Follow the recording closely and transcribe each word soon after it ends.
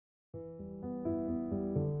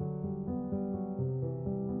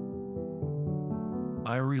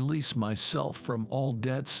I release myself from all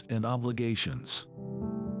debts and obligations.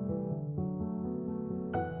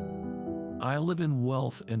 I live in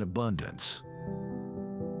wealth and abundance.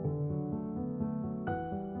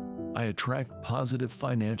 I attract positive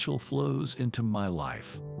financial flows into my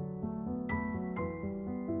life.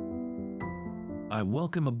 I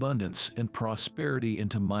welcome abundance and prosperity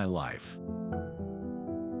into my life.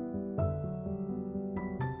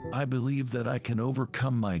 I believe that I can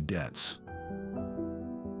overcome my debts.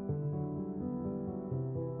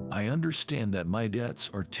 I understand that my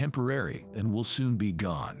debts are temporary and will soon be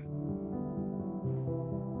gone.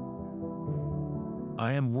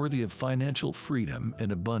 I am worthy of financial freedom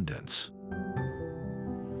and abundance.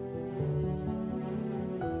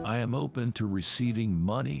 I am open to receiving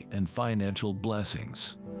money and financial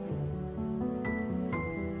blessings.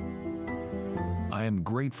 I am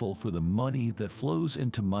grateful for the money that flows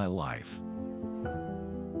into my life.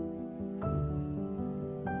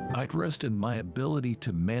 I trust in my ability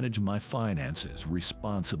to manage my finances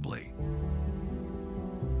responsibly.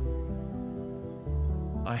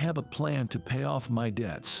 I have a plan to pay off my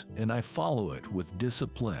debts, and I follow it with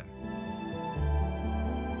discipline.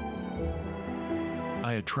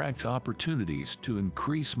 I attract opportunities to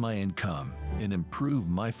increase my income and improve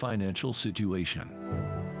my financial situation.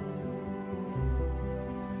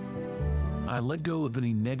 I let go of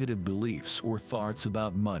any negative beliefs or thoughts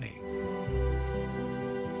about money.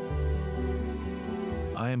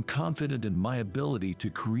 I am confident in my ability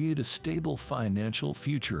to create a stable financial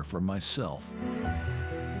future for myself.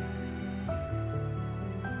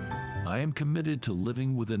 I am committed to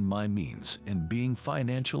living within my means and being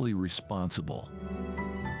financially responsible.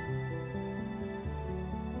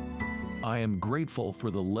 I am grateful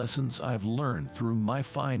for the lessons I've learned through my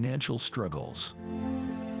financial struggles.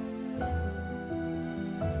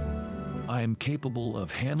 I am capable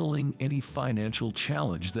of handling any financial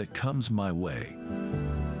challenge that comes my way.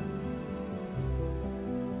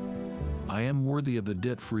 I am worthy of a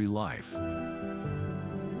debt-free life.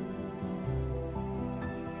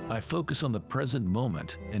 I focus on the present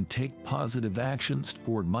moment and take positive actions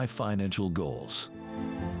toward my financial goals.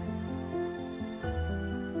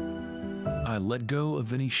 I let go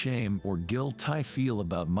of any shame or guilt I feel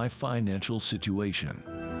about my financial situation.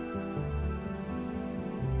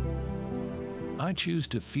 I choose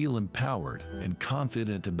to feel empowered and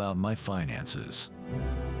confident about my finances.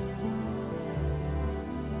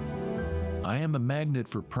 I am a magnet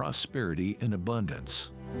for prosperity and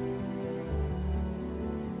abundance.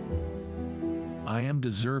 I am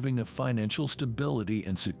deserving of financial stability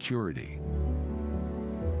and security.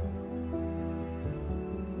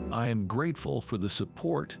 I am grateful for the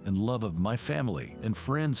support and love of my family and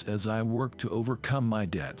friends as I work to overcome my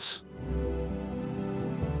debts.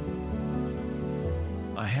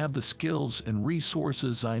 I have the skills and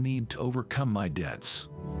resources I need to overcome my debts.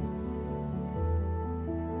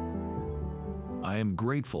 I am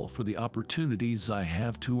grateful for the opportunities I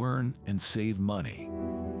have to earn and save money.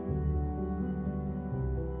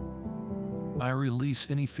 I release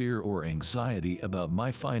any fear or anxiety about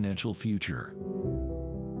my financial future.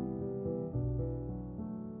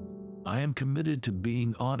 I am committed to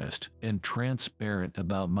being honest and transparent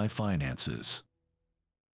about my finances.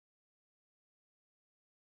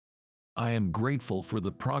 I am grateful for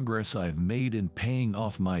the progress I've made in paying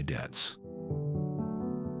off my debts.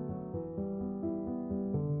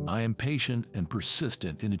 I am patient and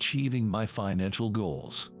persistent in achieving my financial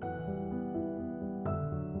goals.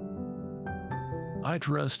 I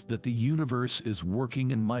trust that the universe is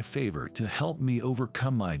working in my favor to help me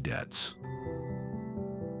overcome my debts.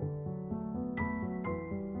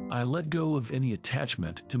 I let go of any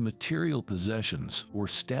attachment to material possessions or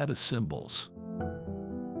status symbols.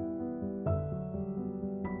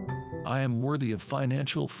 I am worthy of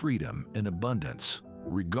financial freedom and abundance,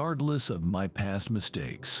 regardless of my past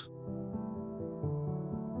mistakes.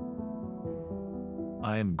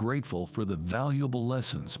 I am grateful for the valuable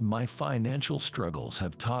lessons my financial struggles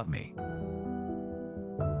have taught me.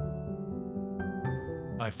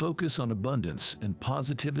 I focus on abundance and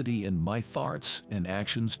positivity in my thoughts and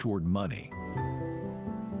actions toward money.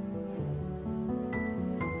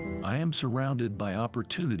 I am surrounded by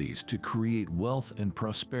opportunities to create wealth and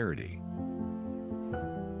prosperity.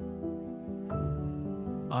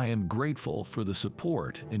 I am grateful for the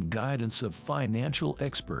support and guidance of financial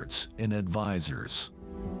experts and advisors.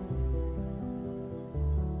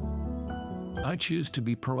 I choose to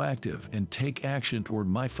be proactive and take action toward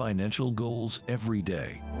my financial goals every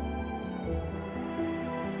day.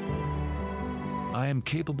 I am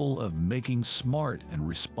capable of making smart and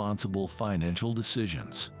responsible financial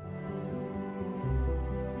decisions.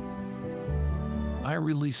 I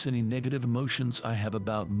release any negative emotions I have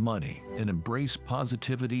about money and embrace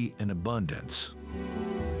positivity and abundance.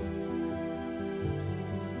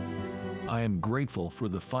 I am grateful for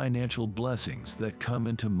the financial blessings that come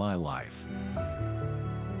into my life.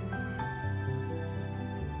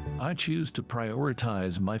 I choose to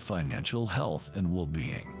prioritize my financial health and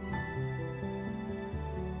well-being.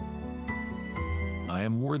 I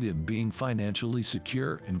am worthy of being financially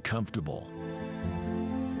secure and comfortable.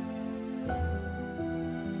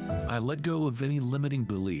 I let go of any limiting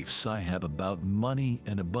beliefs I have about money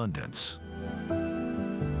and abundance.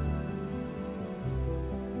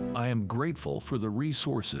 I am grateful for the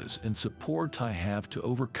resources and support I have to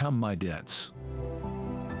overcome my debts.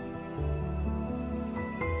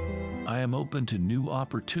 I am open to new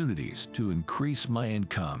opportunities to increase my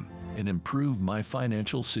income and improve my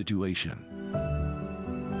financial situation.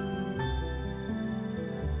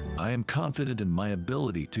 I am confident in my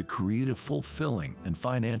ability to create a fulfilling and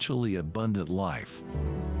financially abundant life.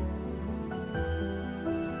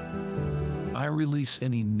 I release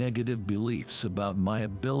any negative beliefs about my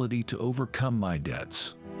ability to overcome my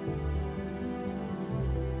debts.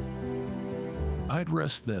 I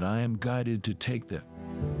trust that I am guided to take the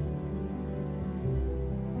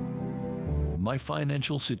My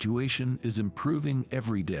financial situation is improving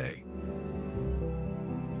every day.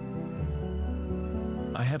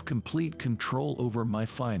 I have complete control over my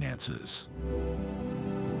finances.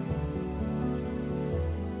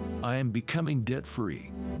 I am becoming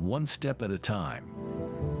debt-free, one step at a time.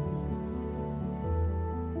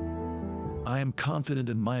 I am confident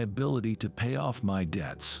in my ability to pay off my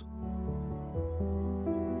debts.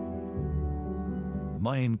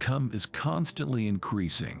 My income is constantly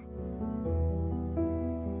increasing.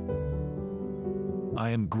 I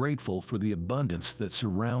am grateful for the abundance that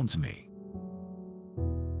surrounds me.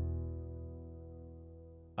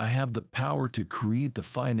 I have the power to create the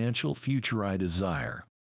financial future I desire.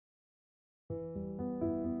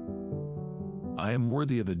 I am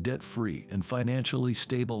worthy of a debt-free and financially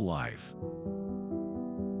stable life.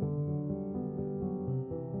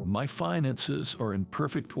 My finances are in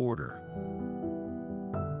perfect order.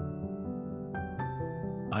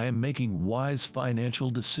 I am making wise financial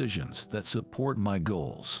decisions that support my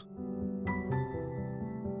goals.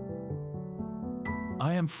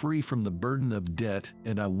 I am free from the burden of debt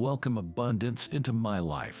and I welcome abundance into my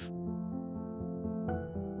life.